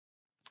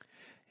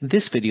In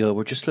this video,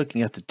 we're just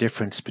looking at the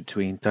difference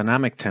between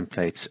dynamic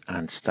templates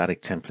and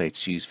static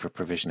templates used for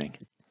provisioning.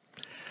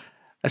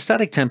 A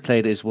static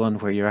template is one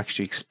where you're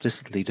actually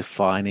explicitly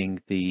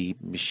defining the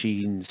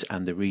machines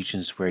and the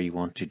regions where you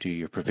want to do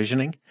your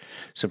provisioning.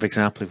 So for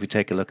example, if we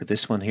take a look at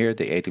this one here,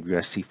 the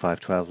AWS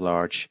C512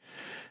 large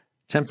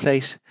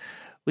template,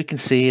 we can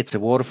see it's a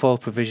waterfall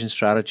provision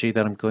strategy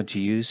that I'm going to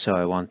use. So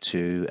I want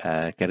to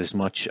get as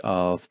much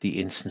of the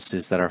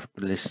instances that are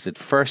listed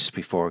first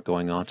before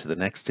going on to the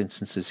next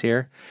instances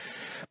here.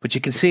 But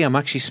you can see I'm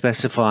actually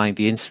specifying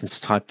the instance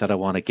type that I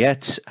want to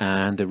get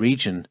and the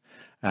region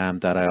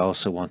that I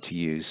also want to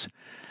use.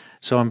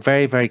 So I'm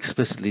very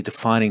explicitly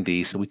defining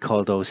these. So we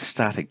call those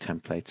static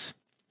templates.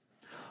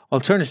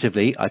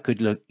 Alternatively, I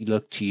could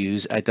look to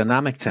use a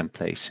dynamic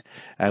template,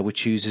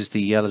 which uses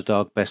the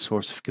YellowDog best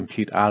source of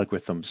compute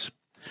algorithms.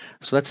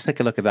 So let's take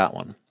a look at that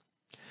one.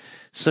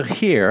 So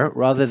here,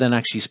 rather than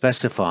actually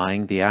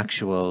specifying the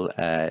actual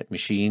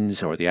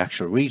machines or the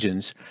actual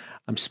regions,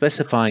 I'm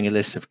specifying a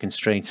list of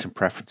constraints and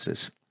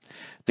preferences.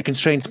 The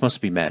constraints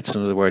must be met. So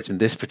in other words, in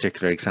this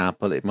particular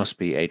example, it must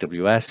be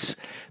AWS.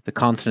 The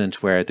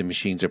continent where the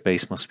machines are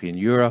based must be in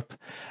Europe.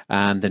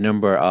 And the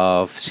number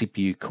of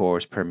CPU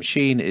cores per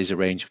machine is a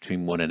range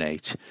between 1 and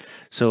 8.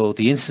 So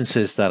the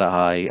instances that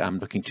I am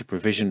looking to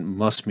provision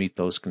must meet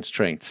those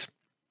constraints.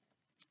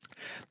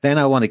 Then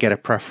I want to get a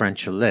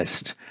preferential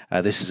list.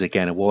 This is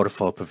again a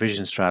waterfall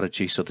provision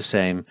strategy. So the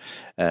same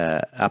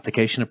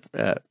application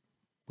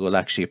will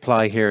actually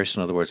apply here. So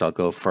in other words, I'll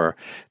go for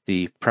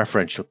the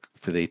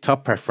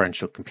top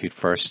preferential compute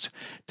first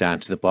down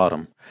to the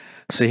bottom.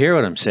 So here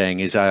what I'm saying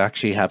is I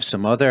actually have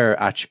some other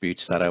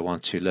attributes that I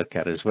want to look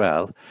at as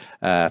well.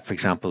 For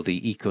example,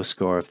 the eco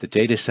score of the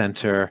data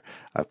center.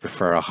 I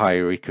prefer a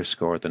higher eco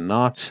score than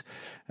not.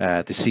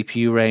 The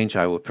CPU range,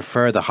 I would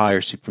prefer the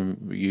higher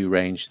CPU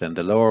range than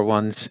the lower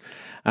ones.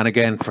 And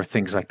again, for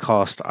things like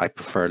cost, I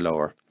prefer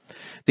lower.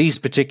 These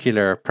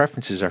particular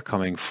preferences are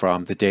coming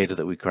from the data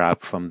that we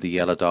grab from the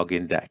YellowDog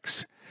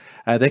index.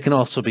 They can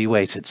also be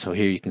weighted. So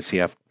here you can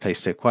see I've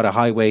placed quite a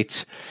high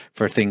weight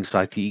for things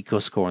like the eco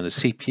score on the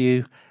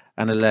CPU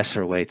and a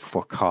lesser weight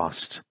for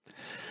cost.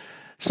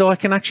 So I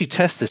can actually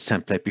test this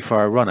template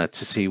before I run it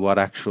to see what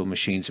actual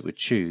machines it would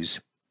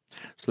choose.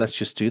 So let's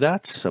just do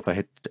that. So if I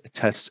hit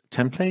test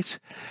template,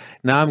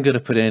 now I'm going to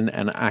put in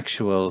an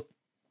actual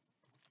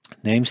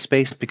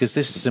namespace because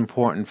this is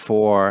important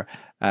for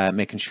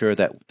making sure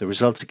that the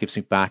results it gives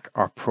me back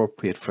are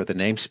appropriate for the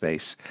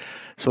namespace.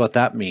 So what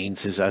that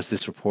means is as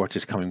this report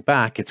is coming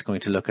back, it's going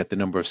to look at the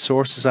number of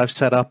sources I've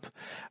set up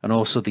and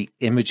also the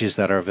images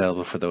that are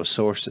available for those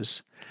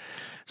sources.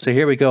 So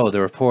here we go.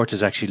 The report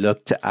has actually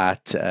looked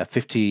at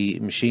 50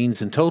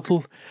 machines in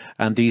total,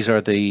 and these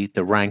are the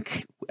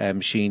rank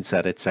machines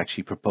that it's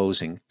actually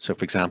proposing. So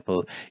for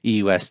example,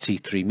 EUS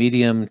T3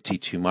 medium,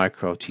 T2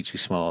 micro, T2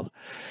 small.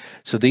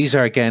 So these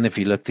are, again, if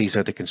you look, these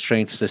are the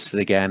constraints listed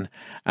again.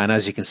 And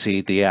as you can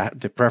see,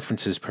 the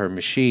preferences per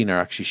machine are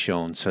actually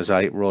shown. So as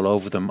I roll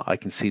over them, I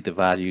can see the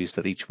values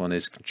that each one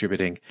is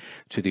contributing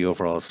to the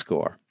overall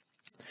score.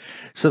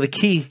 So the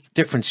key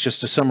difference, just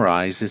to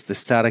summarize, is the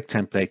static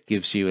template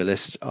gives you a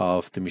list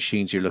of the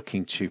machines you're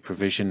looking to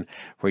provision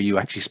where you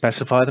actually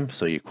specify them.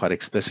 So you're quite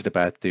explicit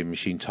about the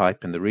machine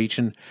type and the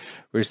region,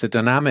 whereas the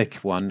dynamic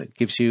one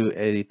gives you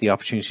the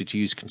opportunity to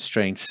use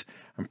constraints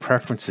and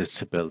preferences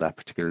to build that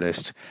particular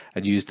list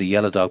and use the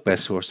YellowDog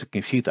best source to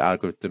compute the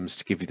algorithms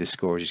to give you the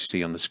scores you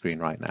see on the screen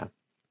right now.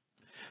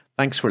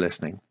 Thanks for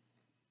listening.